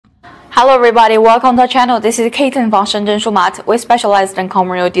Hello everybody, welcome to our channel. This is Kate from Shenzhen Shumatt. We specialize in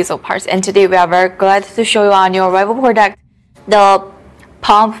commercial diesel parts, and today we are very glad to show you our new arrival product, the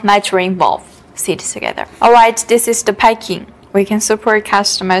pump measuring valve. See it together. Alright, this is the packing. We can support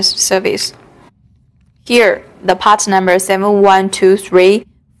customized service. Here, the part number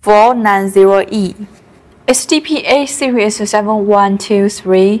 7123490E. It's DPA series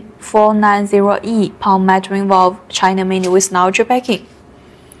 7123490E pump measuring valve China made with larger packing.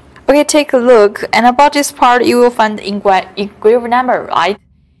 Okay, take a look. And about this part, you will find the engraved number, right?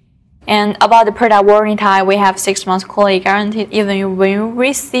 And about the product warranty time, we have 6 months quality guaranteed. Even when you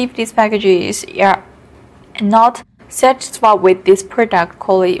receive these packages, you are not satisfied with this product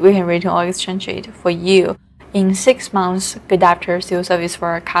quality, we can return or exchange it for you in 6 months. Good after sales service for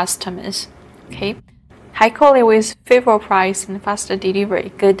our customers. Okay, high quality with favorable price and faster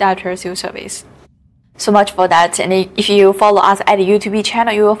delivery. Good after sales service. So much for that. And if you follow us at the YouTube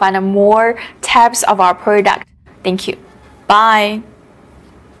channel, you will find more types of our product. Thank you. Bye.